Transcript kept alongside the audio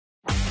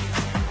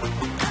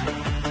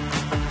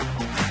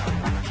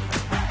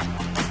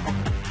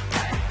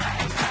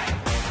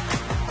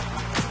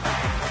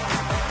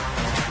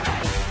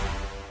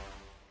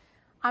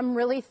I'm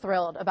really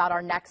thrilled about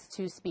our next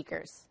two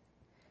speakers.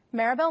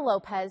 Maribel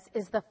Lopez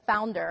is the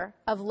founder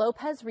of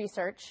Lopez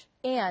Research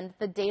and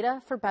the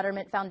Data for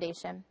Betterment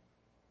Foundation.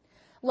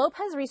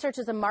 Lopez Research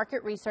is a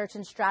market research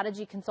and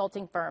strategy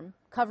consulting firm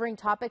covering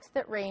topics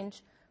that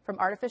range from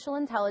artificial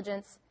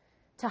intelligence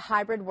to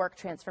hybrid work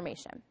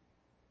transformation.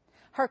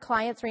 Her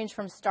clients range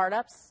from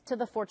startups to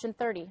the Fortune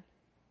 30.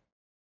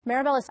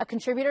 Maribel is a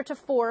contributor to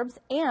Forbes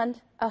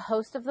and a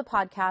host of the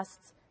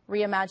podcasts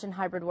Reimagine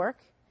Hybrid Work,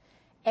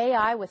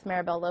 AI with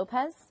Maribel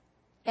Lopez,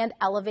 and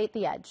Elevate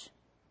the Edge.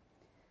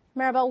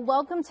 Maribel,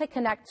 welcome to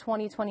Connect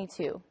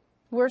 2022.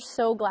 We're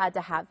so glad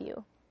to have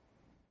you.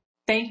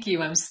 Thank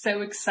you. I'm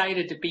so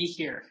excited to be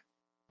here.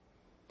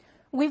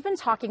 We've been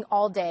talking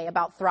all day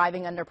about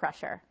thriving under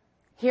pressure.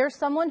 Here's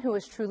someone who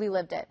has truly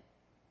lived it.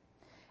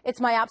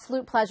 It's my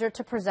absolute pleasure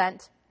to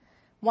present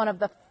one of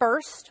the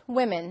first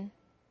women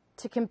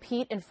to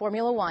compete in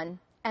Formula One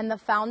and the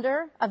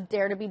founder of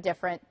Dare to Be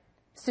Different,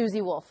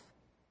 Susie Wolff.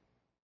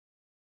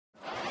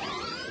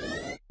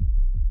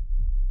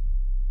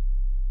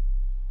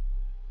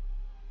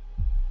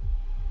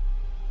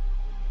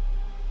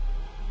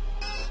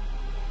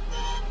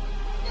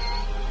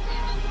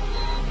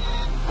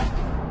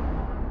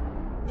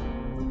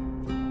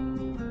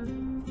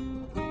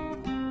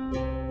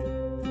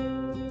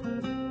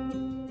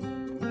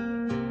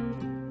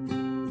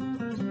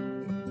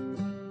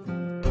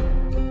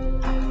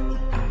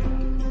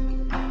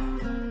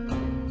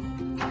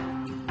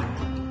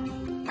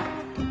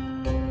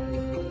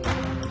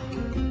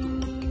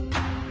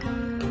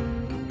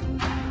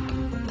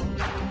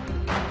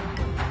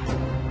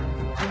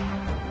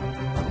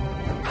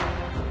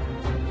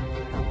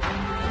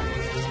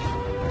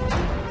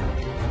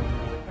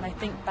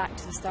 Back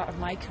to the start of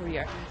my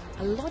career,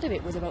 a lot of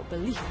it was about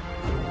belief.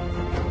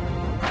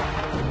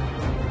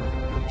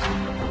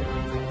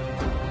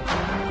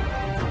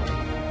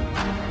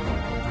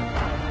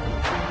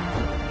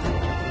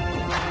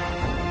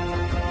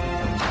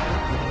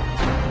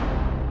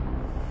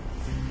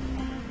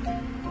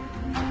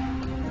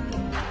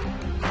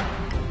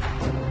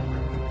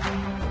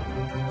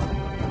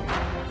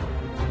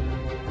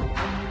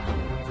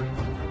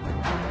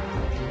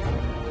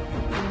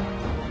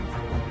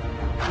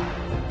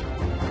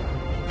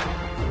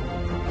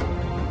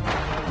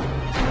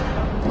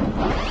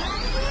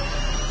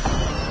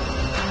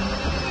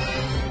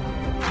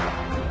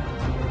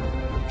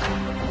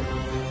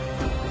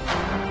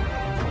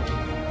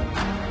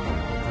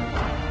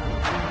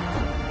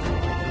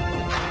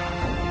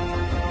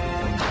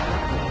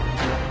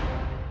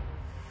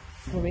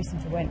 We're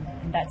racing to win,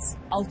 and that's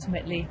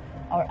ultimately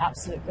our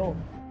absolute goal.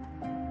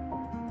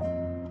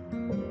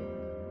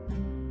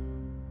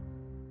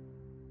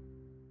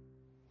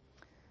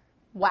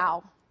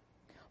 Wow,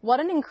 what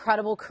an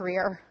incredible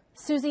career.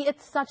 Susie,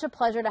 it's such a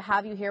pleasure to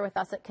have you here with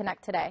us at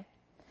Connect today.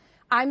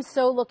 I'm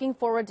so looking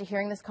forward to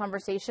hearing this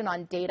conversation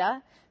on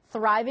data,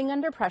 thriving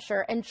under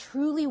pressure, and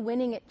truly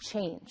winning at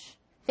change.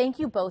 Thank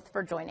you both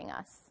for joining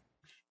us.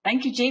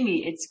 Thank you,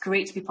 Jamie. It's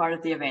great to be part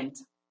of the event.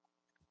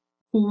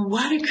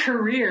 What a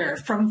career,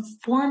 from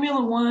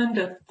Formula One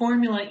to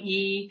Formula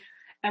E.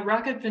 At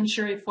Rocket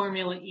Venturi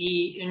Formula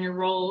E, in your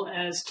role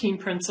as team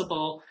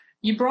principal,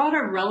 you brought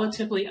a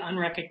relatively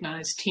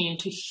unrecognized team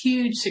to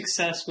huge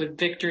success with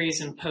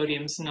victories and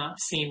podiums not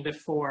seen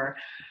before.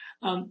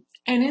 And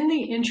in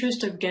the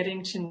interest of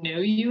getting to know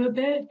you a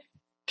bit,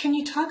 can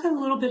you talk a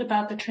little bit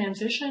about the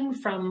transition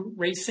from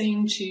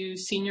racing to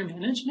senior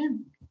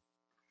management?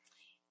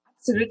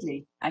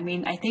 Absolutely. I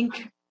mean, I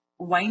think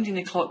winding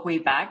the clock way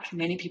back,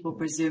 many people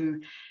presume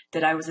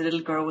that I was a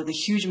little girl with a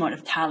huge amount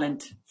of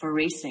talent for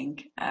racing.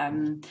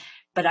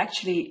 But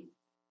actually,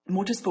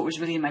 motorsport was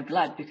really in my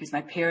blood because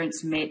my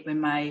parents met when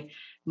my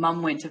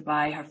mum went to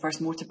buy her first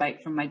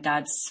motorbike from my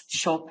dad's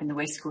shop in the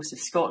west coast of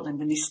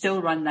Scotland, and they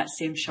still run that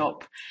same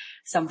shop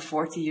some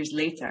 40 years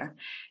later.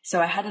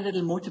 So I had a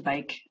little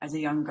motorbike as a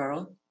young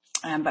girl,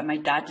 but my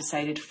dad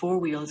decided 4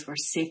 wheels were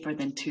safer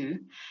than 2.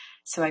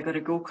 So I got a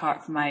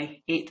go-kart for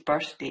my 8th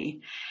birthday.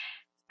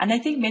 And I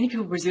think many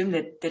people presume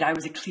that I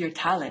was a clear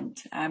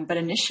talent. But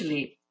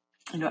initially,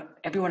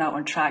 everyone out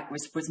on track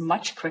was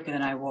much quicker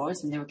than I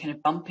was, and they were kind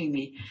of bumping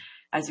me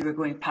as we were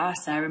going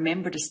past. And I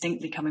remember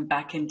distinctly coming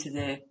back into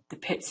the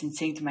pits and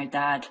saying to my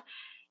dad,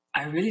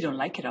 I really don't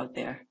like it out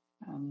there.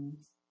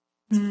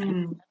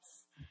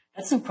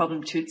 That's no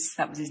problem, Toots.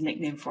 That was his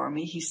nickname for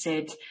me. He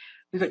said,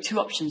 we've got 2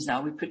 options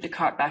now. We put the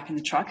cart back in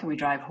the truck and we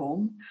drive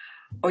home,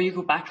 or you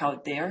go back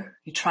out there,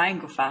 you try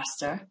and go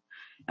faster,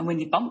 and when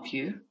they bump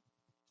you,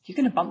 you're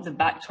going to bump them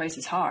back twice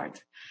as hard.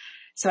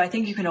 So I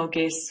think you can all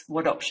guess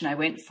what option I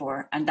went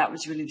for. And that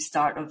was really the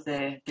start of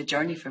the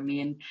journey for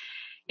me. And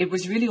it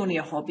was really only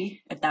a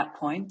hobby at that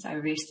point. I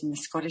raced in the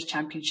Scottish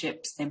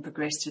Championships, then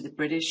progressed to the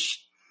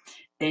British,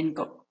 then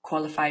got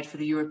qualified for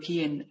the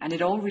European. And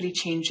it all really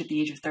changed at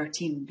the age of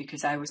 13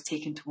 because I was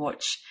taken to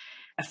watch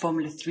a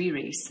Formula 3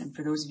 race. And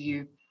for those of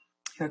you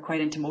who are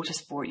quite into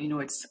motorsport, you know,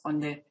 it's on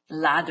the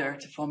ladder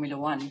to Formula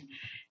One.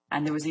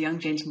 And there was a young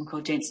gentleman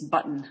called Jenson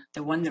Button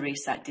that won the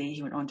race that day.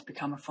 He went on to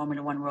become a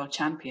Formula One world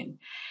champion.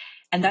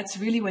 And that's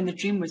really when the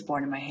dream was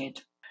born in my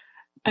head.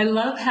 I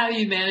love how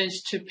you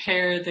managed to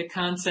pair the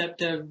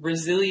concept of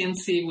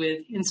resiliency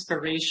with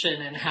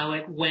inspiration and how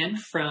it went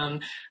from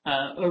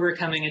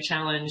overcoming a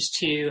challenge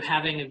to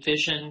having a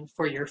vision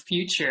for your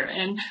future.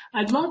 And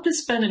I'd love to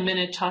spend a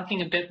minute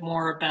talking a bit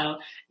more about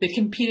the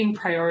competing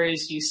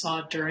priorities you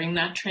saw during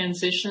that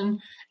transition,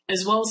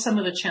 as well as some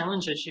of the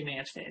challenges you may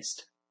have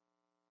faced.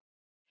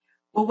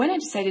 Well, when I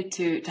decided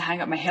to hang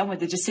up my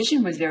helmet, the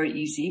decision was very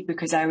easy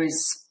because I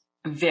was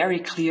very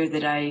clear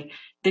that I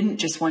didn't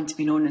just want to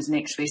be known as an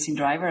ex-racing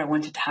driver. I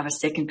wanted to have a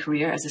second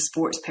career as a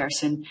sports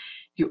person.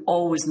 You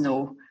always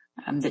know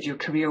that your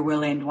career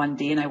will end one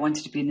day, and I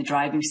wanted to be in the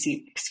driving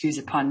seat, excuse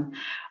the pun,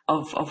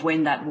 of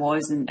when that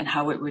was and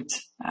how it would,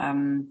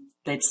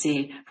 let's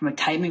say, from a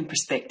timing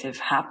perspective,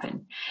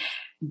 happen.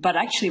 But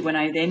actually, when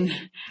I then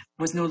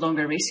was no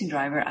longer a racing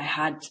driver, I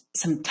had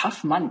some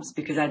tough months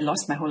because I'd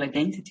lost my whole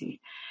identity.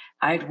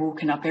 I'd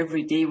woken up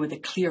every day with a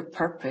clear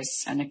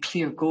purpose and a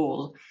clear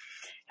goal.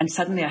 And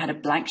suddenly I had a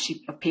blank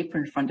sheet of paper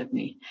in front of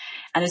me.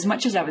 And as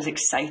much as that was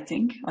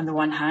exciting on the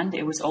one hand,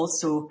 it was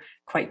also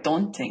quite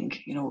daunting.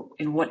 You know,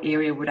 in what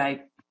area would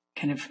I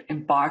kind of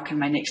embark on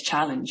my next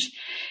challenge?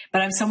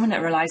 But I'm someone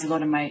that relies a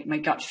lot on my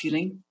gut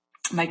feeling.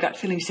 My gut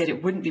feeling said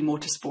it wouldn't be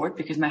motorsport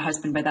because my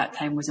husband by that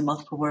time was a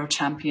multiple world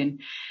champion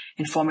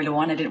in Formula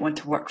One. I didn't want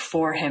to work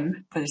for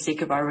him for the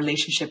sake of our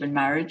relationship and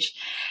marriage.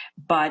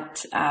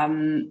 But,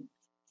 and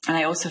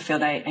I also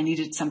felt I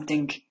needed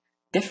something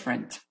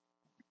different.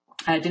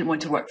 I didn't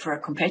want to work for a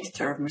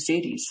competitor of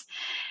Mercedes.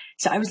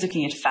 So I was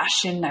looking at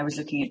fashion, I was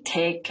looking at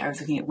tech, I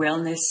was looking at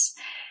wellness.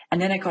 And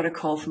then I got a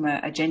call from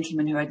a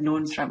gentleman who I'd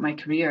known throughout my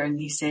career. And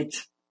he said,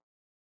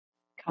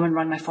 come and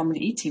run my Formula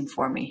E team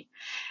for me.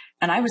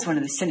 And I was one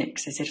of the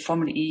cynics. I said,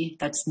 Formula E,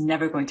 that's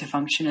never going to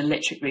function.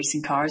 Electric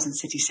racing cars in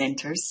city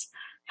centres.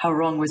 How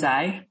wrong was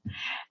I?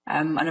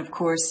 And of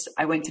course,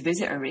 I went to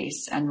visit a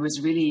race and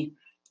was really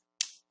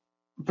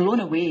blown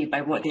away by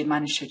what they had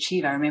managed to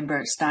achieve. I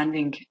remember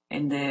standing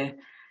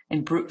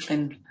in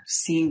Brooklyn,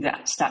 seeing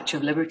that Statue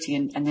of Liberty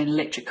and then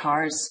electric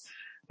cars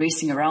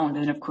racing around.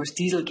 And then, of course,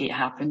 Dieselgate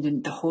happened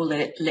and the whole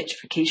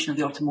electrification of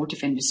the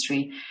automotive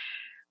industry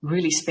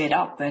really sped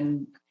up.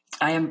 And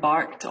I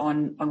embarked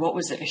on what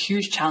was a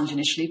huge challenge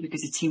initially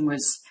because the team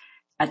was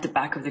at the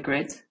back of the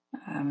grid.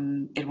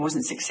 It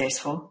wasn't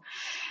successful.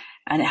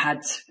 And it had,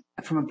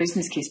 from a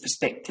business case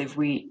perspective,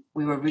 we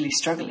were really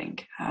struggling.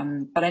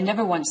 But I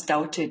never once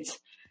doubted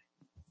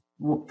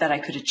that I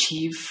could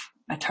achieve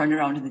a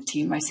turnaround in the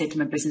team. I said to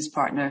my business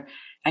partner,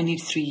 I need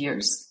 3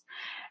 years.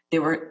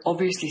 There were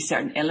obviously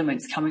certain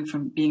elements coming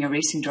from being a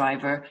racing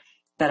driver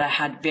that I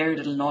had very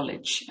little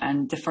knowledge.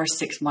 And the first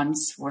 6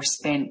 months were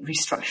spent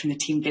restructuring the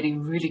team,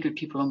 getting really good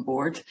people on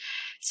board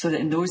so that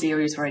in those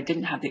areas where I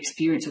didn't have the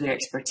experience or the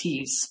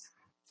expertise,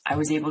 I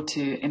was able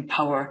to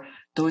empower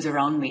those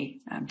around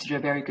me to do a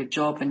very good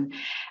job. And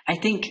I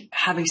think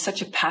having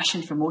such a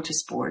passion for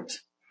motorsport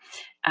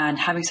and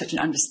having such an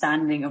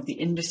understanding of the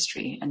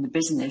industry and the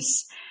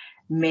business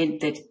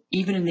meant that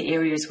even in the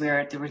areas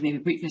where there were maybe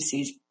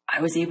weaknesses, I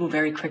was able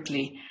very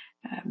quickly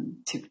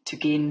to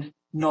gain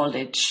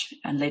knowledge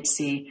and, let's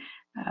say,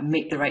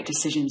 make the right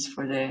decisions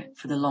for the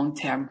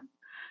long-term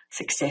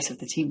success of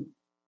the team.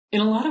 In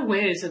a lot of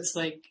ways, it's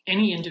like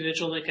any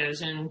individual that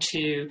goes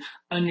into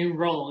a new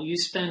role. You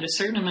spend a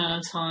certain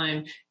amount of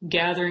time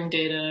gathering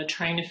data,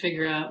 trying to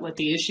figure out what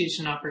the issues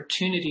and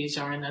opportunities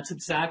are, and that's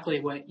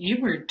exactly what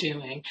you were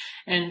doing.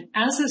 And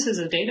as this is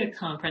a data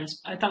conference,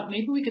 I thought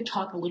maybe we could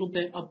talk a little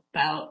bit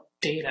about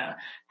data.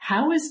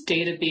 How is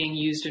data being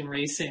used in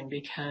racing?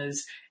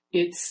 Because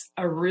it's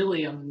a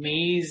really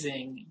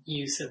amazing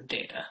use of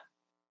data.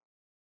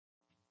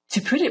 To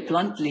put it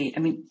bluntly,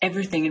 I mean,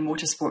 everything in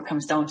motorsport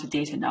comes down to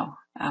data now.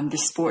 The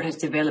sport has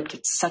developed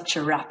at such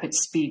a rapid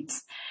speed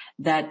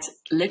that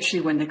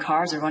literally when the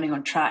cars are running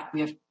on track,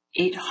 we have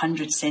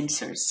 800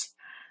 sensors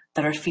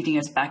that are feeding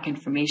us back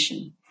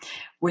information.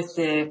 With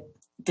the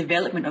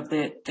development of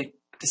the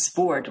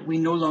sport, we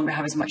no longer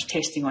have as much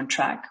testing on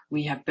track.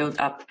 We have built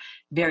up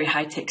very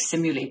high-tech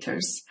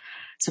simulators.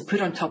 So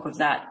put on top of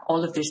that,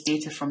 all of this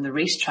data from the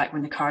racetrack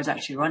when the car is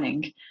actually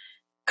running,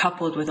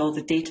 coupled with all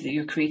the data that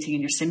you're creating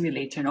in your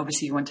simulator, and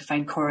obviously you want to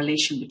find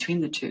correlation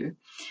between the two,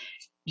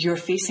 you're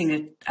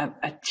facing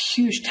a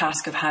huge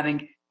task of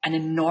having an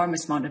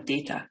enormous amount of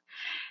data.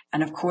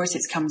 And of course,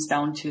 it comes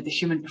down to the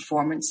human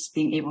performance,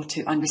 being able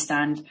to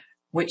understand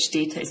which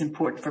data is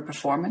important for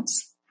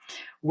performance,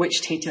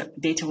 which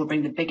data will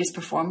bring the biggest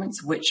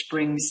performance, which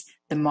brings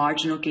the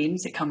marginal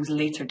gains that comes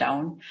later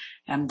down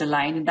the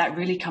line. And that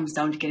really comes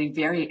down to getting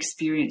very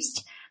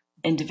experienced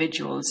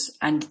individuals,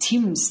 and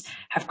teams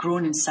have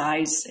grown in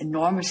size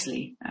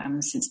enormously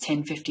since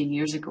 10, 15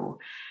 years ago.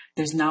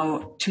 There's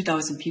now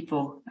 2,000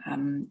 people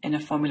in a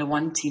Formula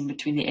One team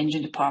between the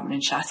engine department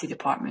and chassis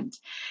department.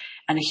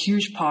 And a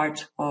huge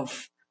part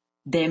of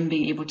them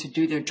being able to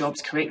do their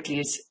jobs correctly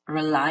is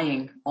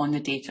relying on the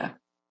data.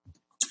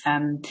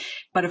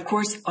 But of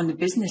course, on the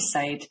business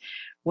side,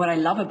 what I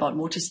love about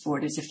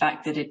motorsport is the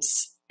fact that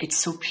it's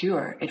so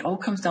pure. It all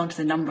comes down to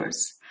the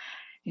numbers.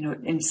 You know,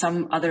 in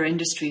some other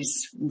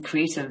industries, in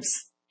creatives,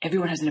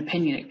 everyone has an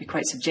opinion. It can be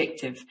quite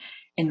subjective.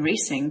 In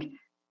racing,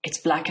 it's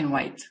black and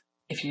white.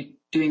 If you're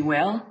doing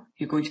well,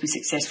 you're going to be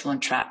successful on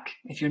track.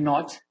 If you're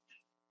not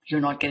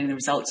getting the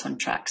results on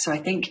track. So I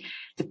think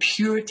the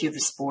purity of the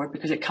sport,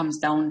 because it comes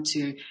down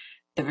to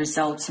the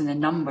results and the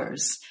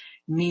numbers,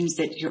 means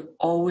that you're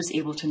always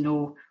able to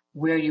know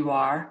where you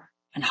are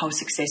and how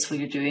successful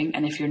you're doing.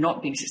 And if you're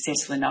not being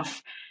successful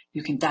enough,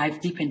 you can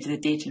dive deep into the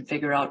data and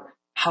figure out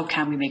how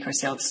can we make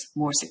ourselves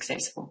more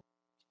successful.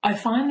 I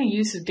find the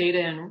use of data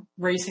in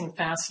racing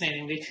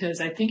fascinating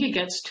because I think it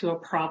gets to a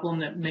problem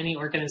that many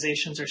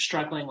organizations are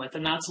struggling with,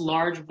 and that's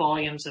large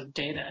volumes of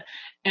data.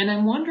 And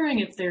I'm wondering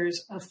if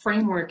there's a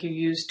framework you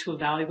use to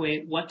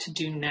evaluate what to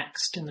do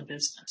next in the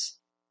business.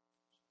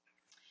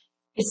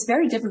 It's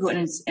very difficult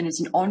and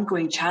it's an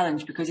ongoing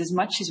challenge because as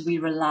much as we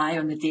rely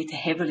on the data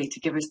heavily to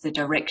give us the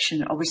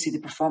direction, obviously the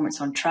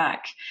performance on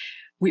track,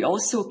 we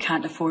also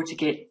can't afford to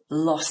get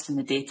lost in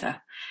the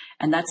data.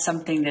 And that's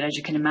something that, as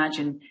you can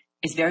imagine,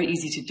 is very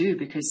easy to do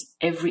because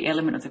every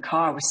element of the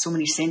car with so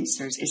many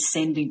sensors is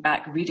sending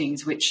back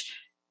readings, which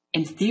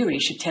in theory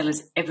should tell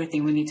us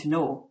everything we need to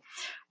know.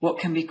 What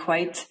can be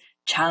quite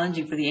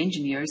challenging for the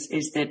engineers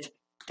is that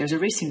there's a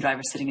racing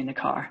driver sitting in the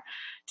car,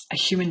 a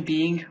human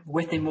being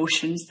with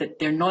emotions that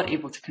they're not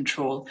able to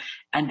control,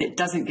 and it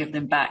doesn't give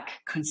them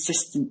back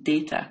consistent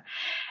data.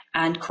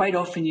 And quite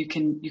often you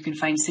can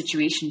find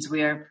situations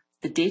where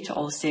the data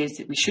all says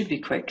that we should be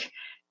quick,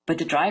 but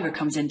the driver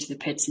comes into the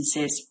pits and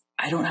says,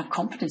 I don't have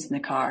confidence in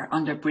the car.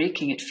 Under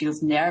braking, it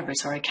feels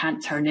nervous, or I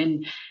can't turn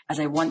in as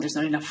I want. There's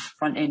not enough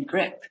front end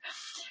grip.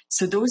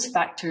 So those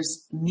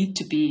factors need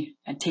to be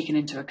taken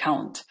into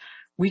account.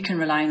 We can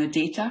rely on the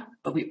data,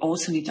 but we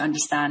also need to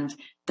understand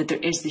that there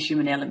is the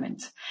human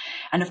element.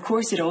 And of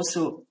course, it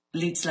also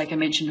leads, like I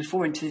mentioned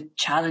before, into the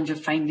challenge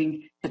of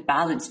finding the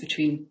balance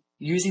between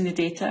using the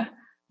data,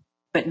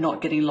 but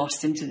not getting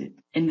lost in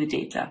the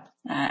data.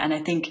 And I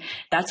think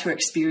that's where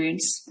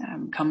experience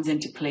comes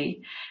into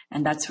play.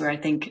 And that's where I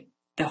think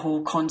the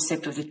whole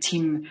concept of the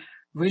team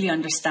really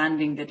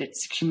understanding that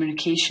it's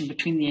communication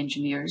between the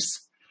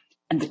engineers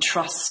and the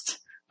trust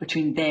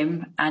between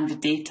them and the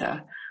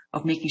data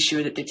of making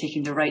sure that they're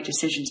taking the right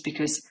decisions,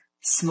 because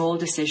small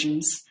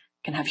decisions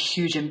can have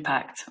huge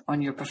impact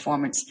on your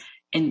performance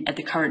at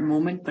the current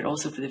moment, but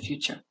also for the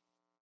future.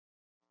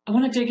 I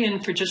want to dig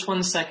in for just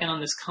 1 second on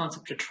this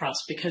concept of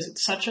trust because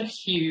it's such a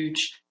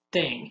huge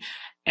thing.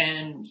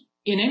 And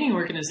in any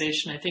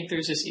organization, I think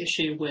there's this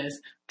issue with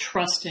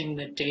trusting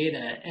the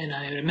data. And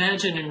I would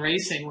imagine in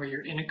racing where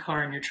you're in a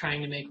car and you're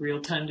trying to make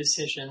real-time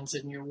decisions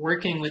and you're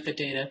working with the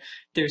data,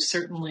 there's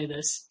certainly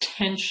this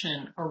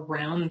tension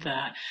around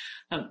that.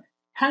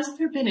 Has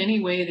there been any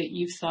way that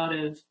you've thought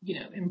of,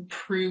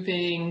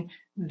 improving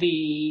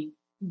the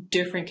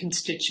different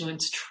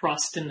constituents'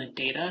 trust in the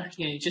data?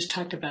 You just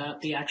talked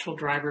about the actual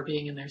driver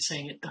being in there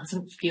saying it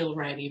doesn't feel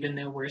right, even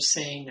though we're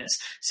saying this.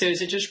 So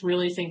is it just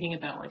really thinking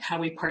about how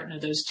we partner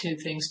those two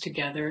things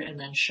together and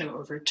then show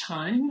over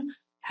time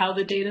how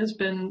the data has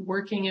been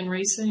working in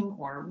racing?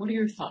 Or what are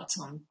your thoughts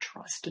on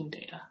trust and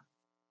data?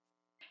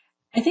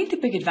 I think the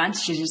big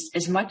advantage is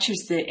as much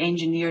as the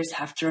engineers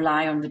have to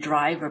rely on the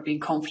driver being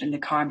confident in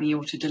the car and being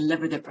able to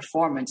deliver their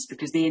performance,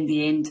 because they in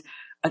the end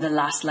are the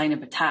last line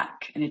of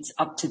attack and it's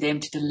up to them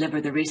to deliver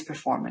the race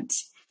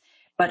performance.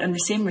 But in the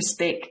same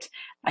respect,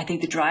 I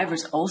think the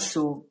drivers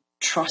also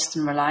trust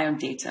and rely on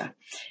data.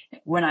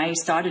 When I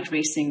started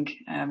racing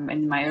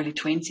in my early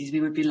 20s, we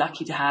would be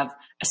lucky to have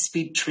a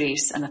speed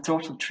trace and a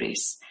throttle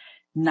trace.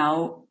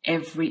 Now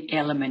every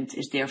element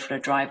is there for a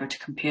driver to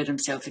compare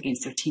themselves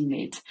against their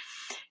teammate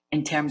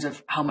in terms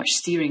of how much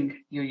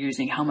steering you're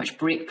using, how much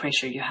brake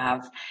pressure you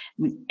have. I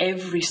mean,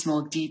 every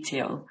small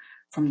detail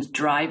from the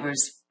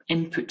driver's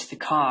input to the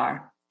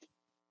car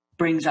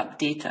brings up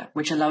data,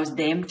 which allows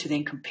them to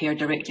then compare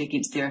directly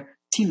against their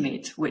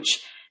teammate,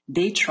 which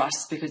they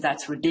trust because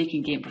that's where they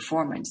can gain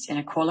performance. In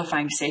a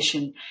qualifying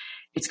session,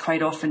 it's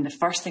quite often the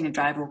first thing a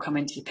driver will come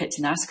into the pits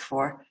and ask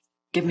for,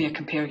 give me a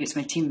compare against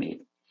my teammate.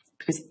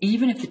 Because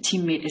even if the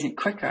teammate isn't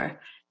quicker,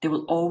 there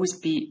will always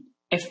be,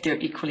 if they're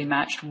equally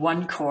matched,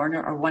 one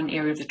corner or one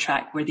area of the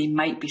track where they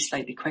might be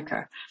slightly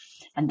quicker.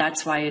 And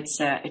that's why it's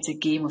a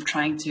game of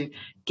trying to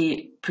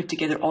put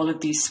together all of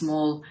these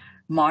small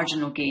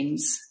marginal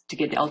gains to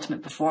get the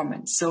ultimate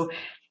performance. So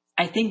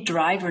I think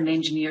driver and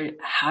engineer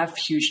have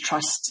huge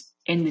trust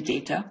in the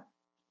data,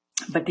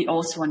 but they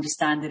also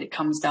understand that it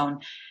comes down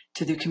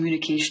to the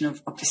communication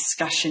of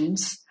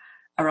discussions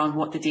around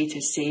what the data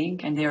is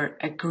saying and their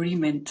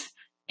agreement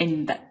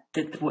in that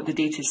what the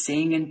data is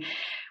saying. And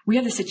we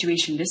have the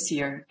situation this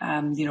year,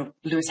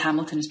 Lewis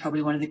Hamilton is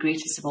probably one of the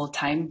greatest of all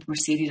time.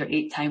 Mercedes are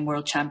 8-time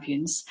world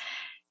champions,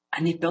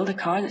 and they build a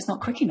car that's not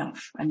quick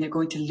enough, and they're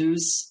going to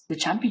lose the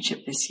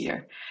championship this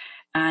year.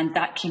 And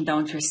that came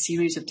down to a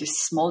series of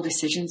just small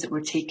decisions that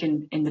were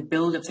taken in the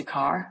build of the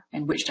car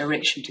and which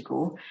direction to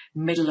go,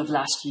 middle of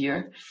last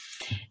year.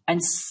 And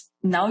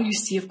now you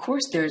see, of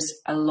course,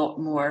 there's a lot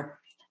more,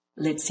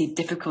 let's say,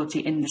 difficulty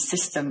in the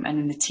system and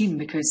in the team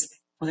because,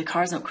 well, the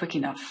car's not quick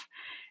enough.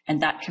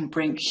 And that can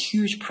bring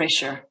huge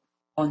pressure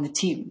on the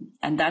team.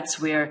 And that's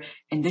where,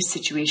 in this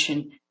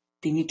situation,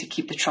 they need to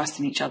keep the trust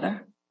in each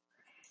other.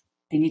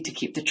 They need to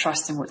keep the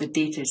trust in what the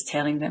data is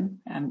telling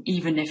them.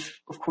 Even if,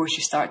 of course,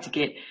 you start to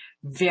get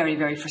very,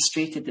 very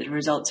frustrated that the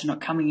results are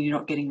not coming and you're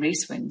not getting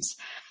race wins.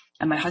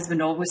 And my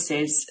husband always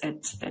says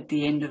at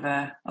the end of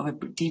a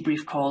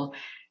debrief call,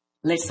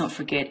 let's not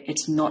forget,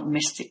 it's not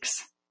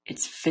mystics,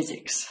 it's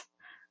physics.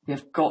 We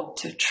have got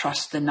to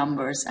trust the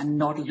numbers and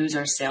not lose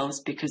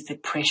ourselves because the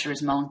pressure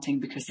is mounting,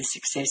 because the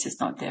success is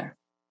not there.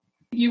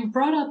 You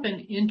brought up an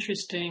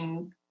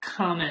interesting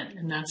comment,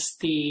 and that's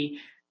the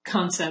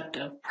concept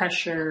of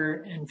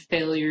pressure and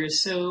failure.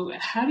 So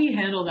how do you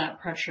handle that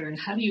pressure and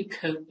how do you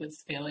cope with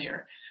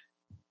failure?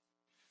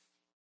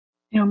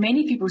 You know,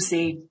 many people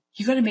say,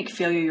 you got to make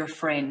failure your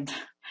friend.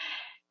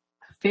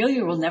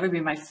 Failure will never be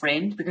my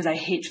friend because I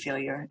hate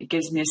failure. It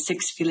gives me a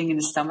sick feeling in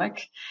the stomach.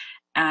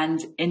 And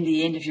in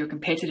the end, if you're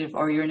competitive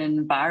or you're in an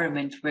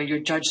environment where you're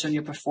judged on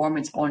your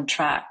performance on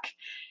track,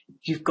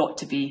 you've got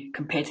to be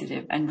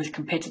competitive. And with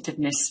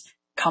competitiveness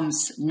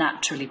comes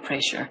naturally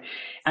pressure.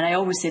 And I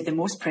always say the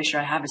most pressure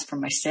I have is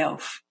from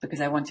myself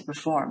because I want to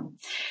perform.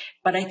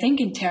 But I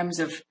think in terms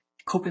of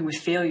coping with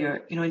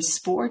failure, you know, in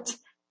sport,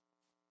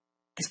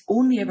 there's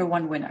only ever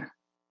one winner.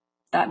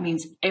 That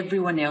means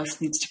everyone else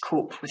needs to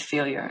cope with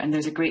failure. And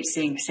there's a great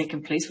saying,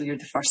 second place where you're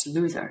the first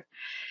loser.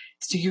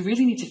 So you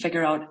really need to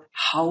figure out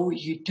how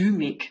you do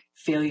make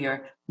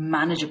failure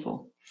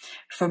manageable.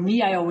 For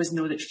me, I always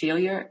know that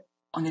failure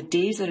on the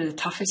days that are the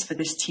toughest for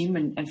this team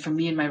and for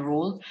me in my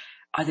role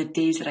are the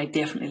days that I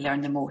definitely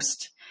learn the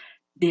most.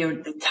 They are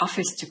the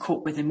toughest to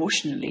cope with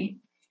emotionally,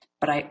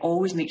 but I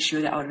always make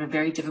sure that out of a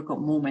very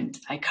difficult moment,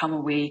 I come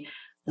away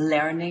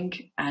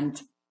learning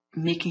and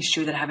making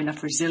sure that I have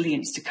enough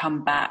resilience to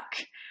come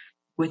back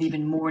with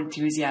even more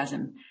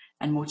enthusiasm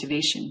and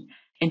motivation.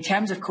 In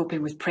terms of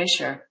coping with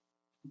pressure,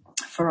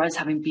 for us,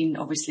 having been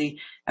obviously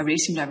a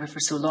racing driver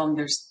for so long,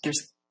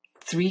 there's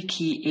three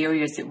key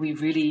areas that we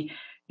really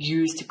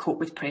use to cope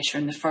with pressure.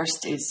 And the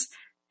first is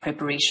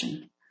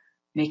preparation,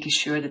 making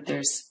sure that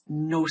there's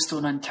no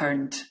stone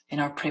unturned in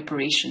our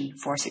preparation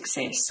for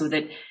success, so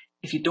that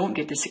if you don't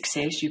get the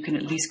success, you can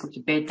at least go to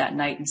bed that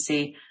night and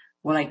say,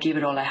 well, I gave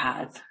it all I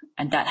had.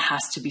 And that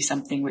has to be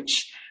something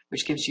which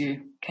gives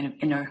you kind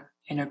of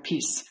inner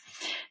peace.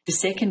 The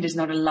second is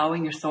not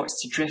allowing your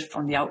thoughts to drift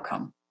on the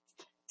outcome.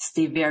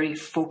 Stay very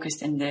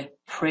focused in the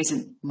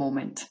present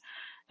moment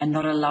and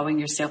not allowing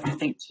yourself to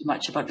think too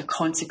much about the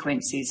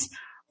consequences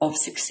of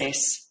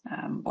success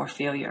or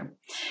failure.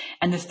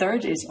 And the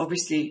third is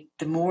obviously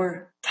the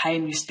more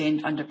time you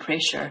spend under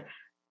pressure,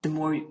 the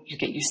more you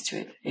get used to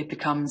it. It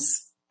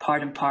becomes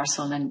part and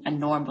parcel and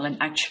normal, and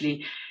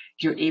actually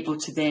you're able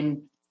to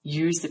then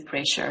use the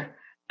pressure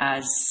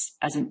as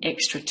an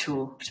extra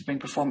tool to bring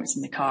performance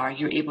in the car.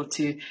 You're able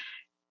to,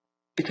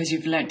 because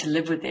you've learned to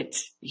live with it,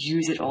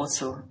 use it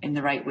also in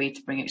the right way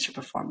to bring extra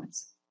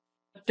performance.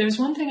 There's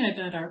one thing I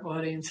bet our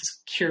audience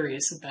is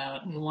curious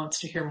about and wants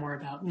to hear more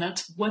about, and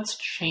that's what's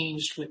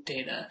changed with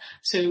data.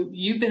 So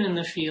you've been in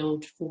the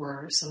field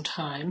for some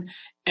time,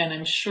 and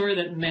I'm sure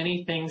that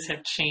many things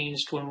have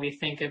changed when we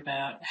think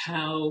about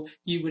how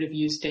you would have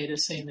used data,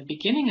 say, in the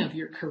beginning of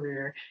your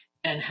career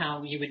and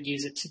how you would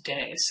use it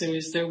today. So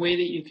is there a way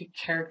that you could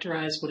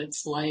characterize what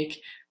it's like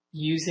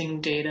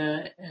using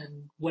data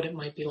and what it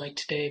might be like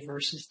today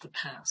versus the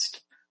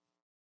past?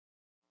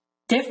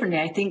 Definitely.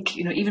 I think,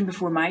 you know, even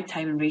before my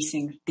time in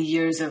racing, the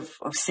years of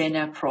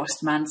Senna,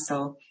 Prost,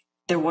 Mansell,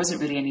 there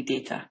wasn't really any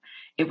data.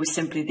 It was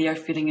simply their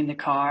feeling in the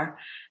car,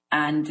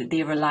 and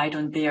they relied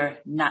on their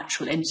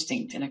natural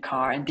instinct in a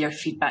car and their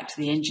feedback to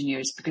the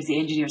engineers, because the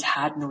engineers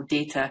had no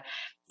data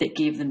that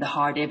gave them the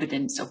hard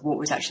evidence of what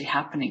was actually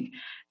happening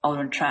out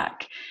on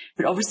track.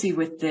 But obviously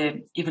with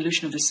the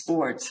evolution of the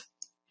sport,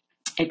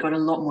 it got a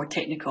lot more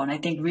technical. And I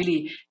think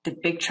really the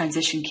big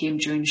transition came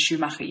during the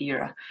Schumacher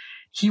era.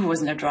 He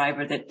wasn't a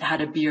driver that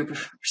had a beer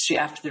straight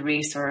after the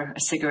race or a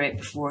cigarette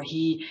before.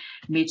 He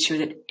made sure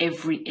that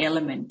every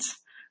element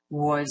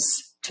was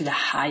to the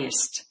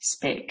highest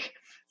spec.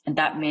 And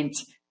that meant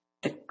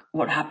that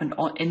what happened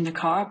in the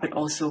car, but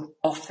also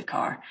off the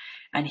car.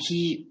 And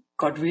he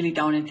got really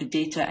down into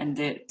data and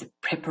the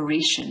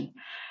preparation.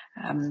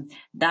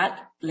 That,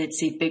 let's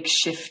say, big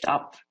shift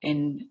up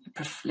in,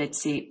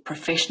 let's say,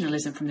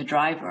 professionalism from the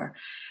driver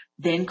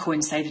then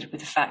coincided with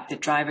the fact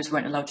that drivers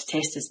weren't allowed to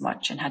test as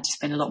much and had to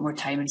spend a lot more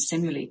time in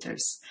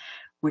simulators,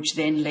 which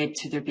then led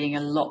to there being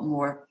a lot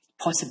more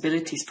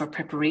possibilities for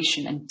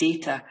preparation and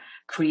data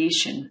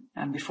creation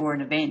before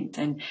an event.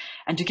 And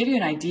to give you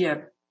an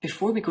idea,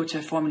 before we go to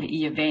a Formula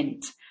E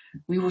event,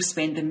 we will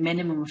spend the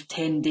minimum of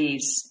 10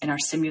 days in our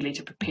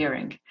simulator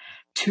preparing.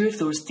 2 of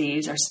those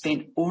days are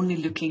spent only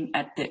looking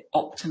at the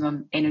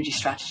optimum energy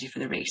strategy for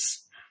the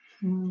race.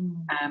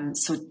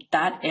 So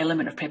that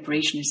element of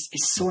preparation is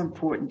so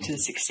important to the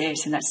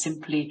success, and that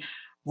simply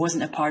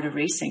wasn't a part of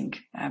racing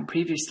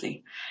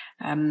previously.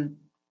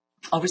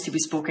 Obviously, we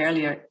spoke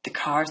earlier, the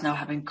cars now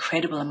have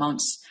incredible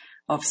amounts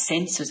of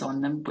sensors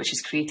on them, which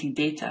is creating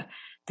data.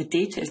 The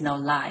data is now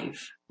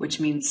live, which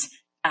means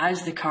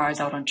as the car is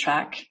out on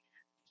track,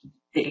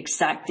 the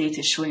exact data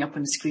is showing up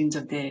on the screens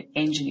of the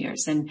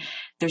engineers. And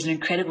there's an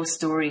incredible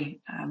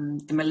story.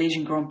 The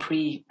Malaysian Grand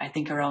Prix, I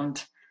think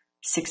around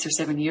 6 or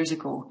 7 years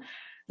ago,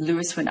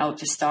 Lewis went out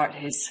to start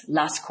his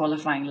last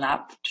qualifying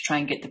lap to try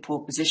and get the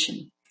pole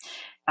position.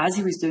 As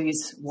he was doing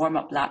his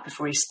warm-up lap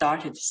before he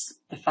started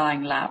the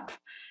flying lap,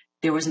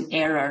 there was an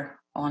error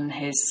on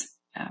his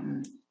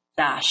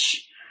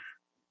dash,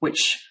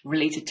 which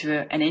related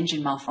to an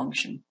engine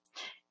malfunction.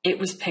 It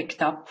was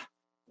picked up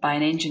by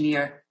an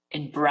engineer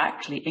in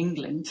Brackley,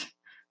 England,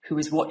 who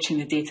was watching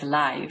the data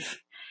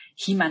live.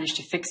 He managed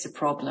to fix the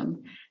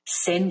problem,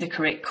 send the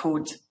correct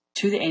code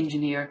to the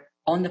engineer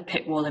on the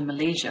pit wall in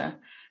Malaysia,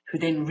 who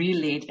then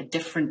relayed a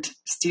different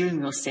steering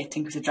wheel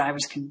setting because the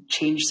drivers can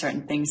change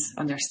certain things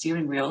on their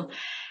steering wheel.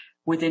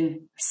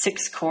 Within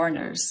 6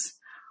 corners,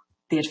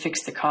 they had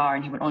fixed the car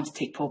and he went on to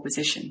take pole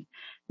position.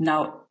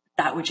 Now,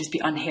 that would just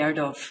be unheard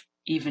of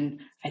even,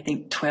 I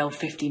think, 12,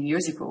 15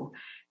 years ago,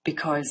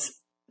 because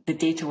the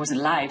data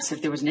wasn't live. So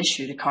if there was an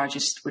issue, the car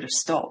just would have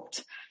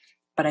stopped.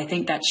 But I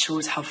think that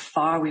shows how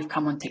far we've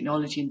come on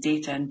technology and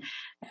data, and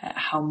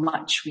how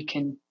much we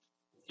can,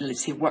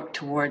 let's say, work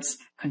towards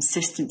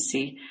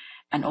consistency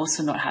and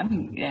also not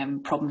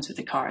having problems with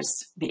the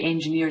cars. The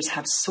engineers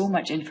have so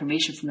much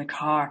information from the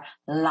car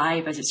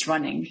live as it's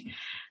running,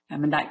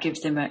 and that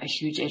gives them a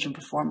huge edge on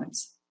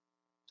performance.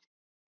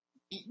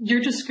 Your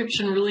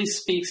description really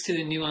speaks to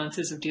the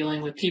nuances of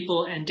dealing with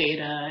people and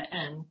data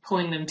and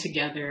pulling them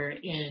together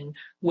in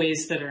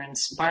ways that are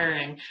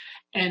inspiring.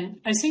 And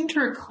I seem to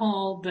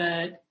recall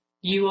that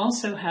you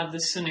also have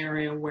this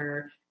scenario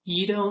where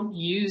you don't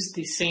use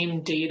the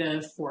same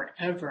data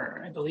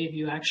forever. I believe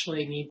you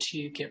actually need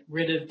to get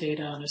rid of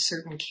data on a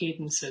certain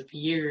cadence of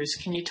years.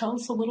 Can you tell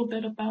us a little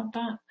bit about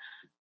that?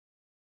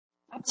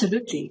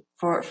 Absolutely.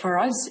 For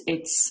us,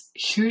 it's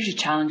hugely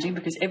challenging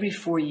because every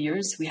 4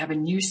 years we have a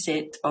new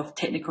set of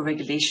technical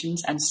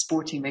regulations and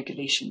sporting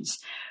regulations,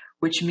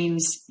 which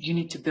means you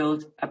need to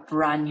build a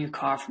brand new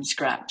car from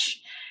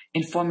scratch.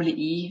 In Formula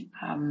E,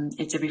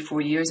 it's every 4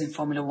 years. In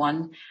Formula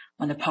One,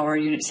 on the power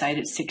unit side,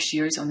 it's 6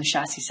 years. On the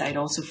chassis side,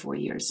 also 4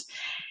 years.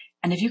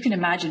 And if you can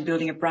imagine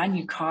building a brand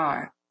new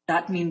car,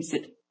 that means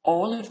that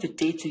all of the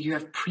data you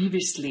have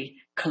previously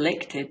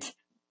collected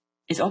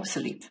is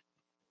obsolete.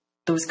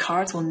 Those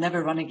cars will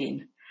never run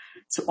again.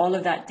 So all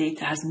of that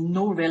data has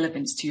no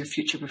relevance to your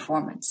future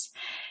performance.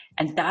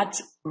 And that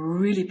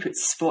really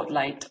puts a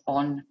spotlight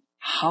on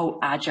how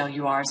agile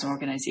you are as an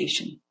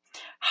organization,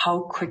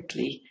 how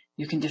quickly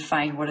you can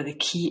define what are the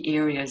key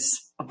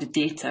areas of the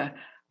data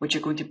which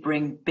are going to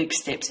bring big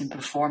steps in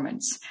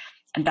performance.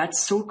 And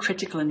that's so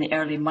critical in the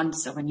early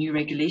months of a new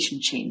regulation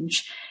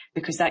change,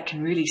 because that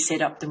can really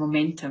set up the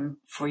momentum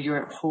for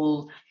your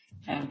whole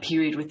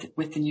period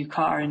with the new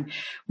car. And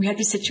we had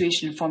this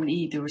situation in Formula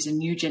E. There was a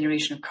new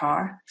generation of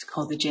car. It's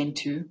called the Gen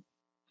 2.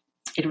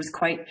 It was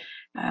quite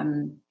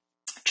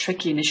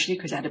tricky initially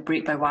because it had a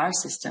brake-by-wire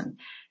system.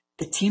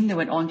 The team that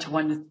went on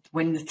to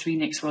win the 3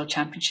 next World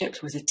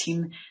Championships was a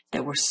team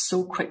that were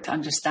so quick to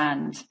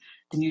understand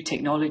the new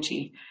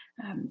technology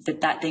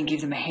that then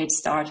gave them a head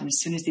start. And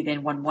as soon as they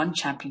then won 1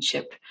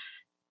 championship,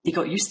 they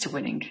got used to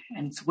winning.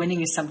 And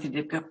winning is something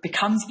that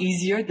becomes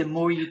easier the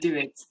more you do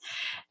it.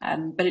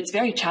 But it's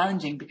very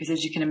challenging because,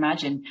 as you can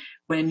imagine,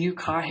 when a new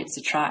car hits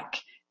the track,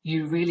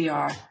 you really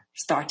are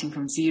starting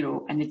from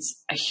zero. And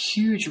it's a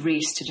huge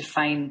race to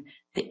define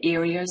the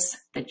areas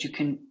that you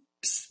can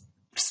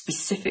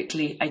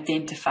specifically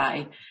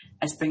identify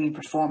as bringing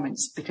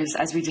performance. Because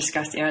as we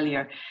discussed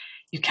earlier,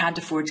 you can't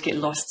afford to get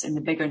lost in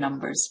the bigger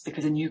numbers,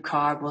 because a new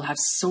car will have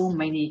so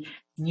many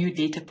new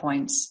data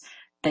points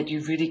that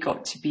you've really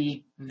got to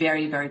be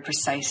very, very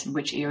precise in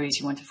which areas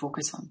you want to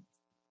focus on.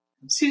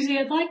 Susie,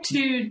 I'd like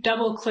to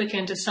double click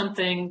into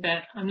something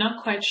that I'm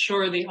not quite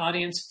sure the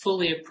audience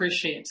fully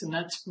appreciates, and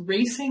that's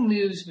racing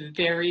moves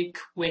very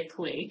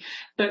quickly.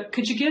 But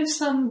could you give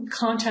some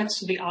context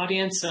to the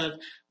audience of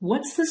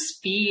what's the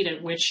speed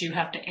at which you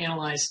have to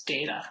analyze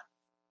data?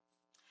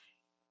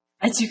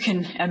 As you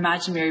can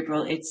imagine,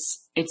 Maribel,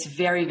 it's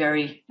very,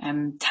 very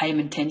time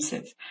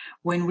intensive.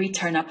 When we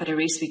turn up at a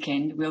race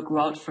weekend, we'll go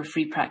out for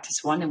free practice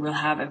 1 and we'll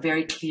have a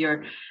very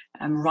clear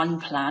run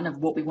plan of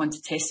what we want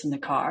to test in the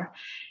car.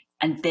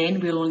 And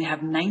then we'll only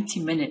have 90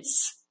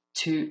 minutes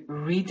to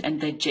read and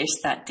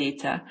digest that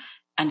data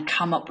and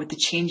come up with the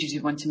changes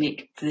we want to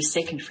make for the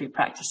second free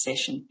practice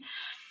session.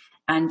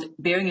 And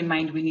bearing in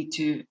mind, we need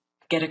to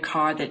get a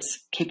car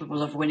that's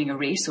capable of winning a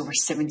race over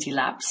 70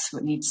 laps. So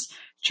it needs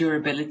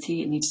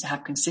durability, it needs to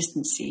have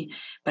consistency,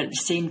 but at the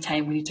same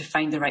time we need to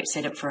find the right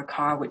setup for a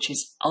car which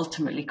is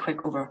ultimately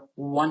quick over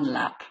 1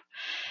 lap.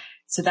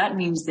 So that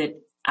means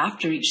that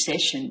after each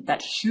session,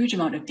 that huge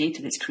amount of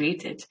data that's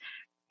created,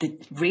 the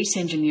race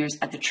engineers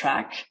at the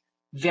track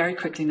very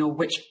quickly know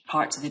which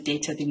parts of the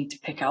data they need to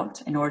pick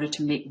out in order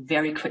to make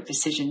very quick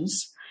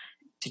decisions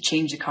to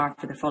change the car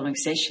for the following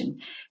session.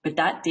 But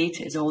that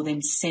data is all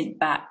then sent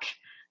back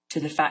to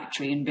the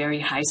factory in very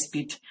high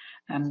speed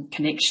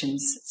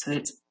connections, so that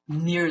it's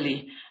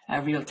nearly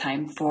real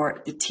time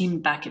for the team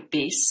back at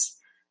base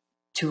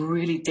to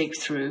really dig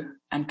through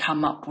and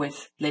come up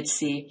with, let's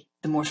say,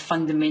 the more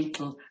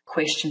fundamental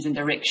questions and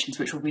directions,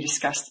 which will be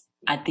discussed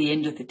at the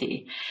end of the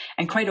day.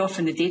 And quite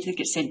often the data that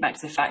gets sent back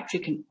to the factory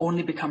can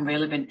only become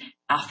relevant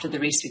after the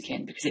race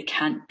weekend, because it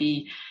can't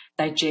be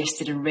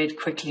digested and read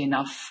quickly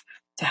enough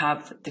to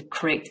have the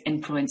correct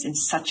influence in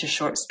such a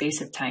short space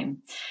of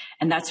time.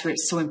 And that's where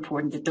it's so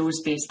important that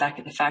those based back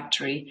at the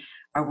factory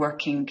are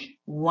working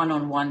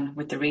one-on-one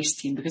with the race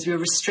team, because we are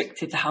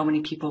restricted to how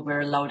many people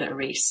we're allowed at a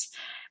race.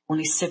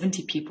 Only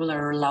 70 people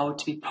are allowed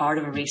to be part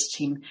of a race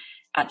team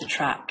at the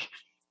track.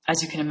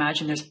 As you can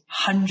imagine, there's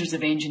hundreds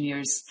of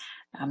engineers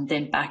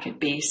then back at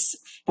base,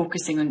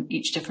 focusing on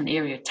each different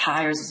area.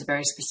 Tyres is a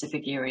very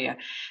specific area.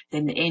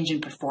 Then the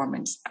engine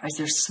performance. Is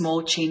there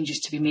small changes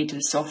to be made to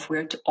the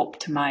software to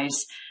optimize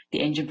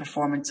the engine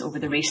performance over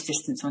the race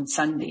distance on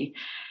Sunday?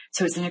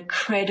 So it's an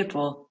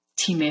incredible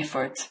team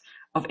effort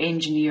of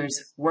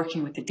engineers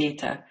working with the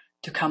data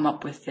to come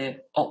up with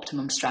the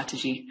optimum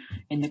strategy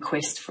in the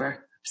quest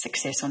for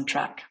success on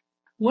track.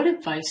 What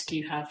advice do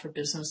you have for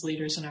business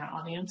leaders in our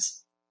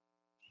audience?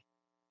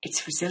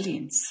 It's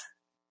resilience.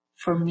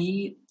 For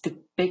me, the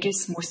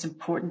biggest, most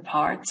important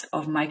part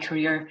of my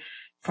career,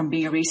 from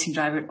being a racing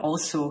driver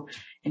also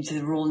into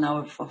the role now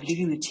of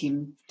leading the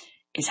team,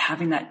 is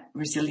having that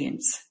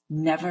resilience,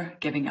 never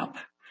giving up.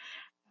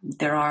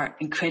 There are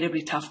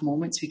incredibly tough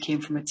moments. We came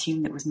from a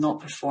team that was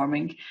not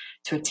performing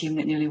to a team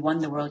that nearly won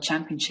the World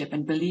Championship.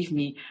 And believe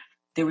me,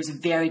 there was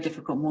very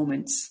difficult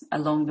moments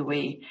along the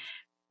way,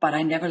 but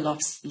I never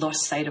lost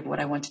sight of what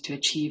I wanted to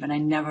achieve. And I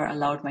never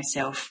allowed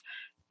myself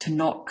to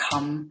not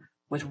come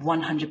with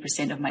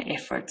 100% of my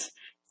effort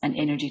and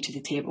energy to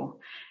the table.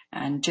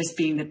 And just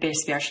being the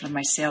best version of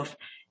myself,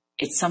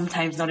 it's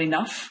sometimes not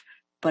enough,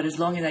 but as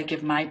long as I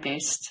give my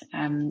best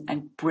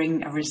and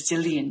bring a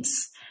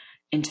resilience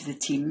into the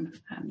team,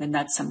 then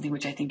that's something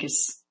which I think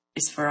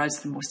is for us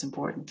the most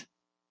important.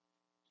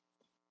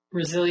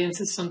 Resilience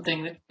is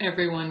something that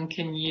everyone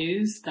can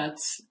use,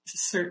 that's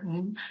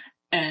certain.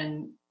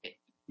 And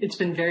it's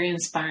been very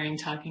inspiring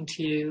talking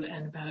to you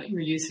and about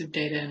your use of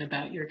data and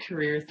about your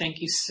career.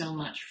 Thank you so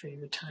much for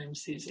your time,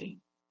 Susie.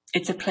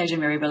 It's a pleasure,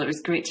 Maribel. It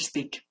was great to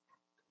speak.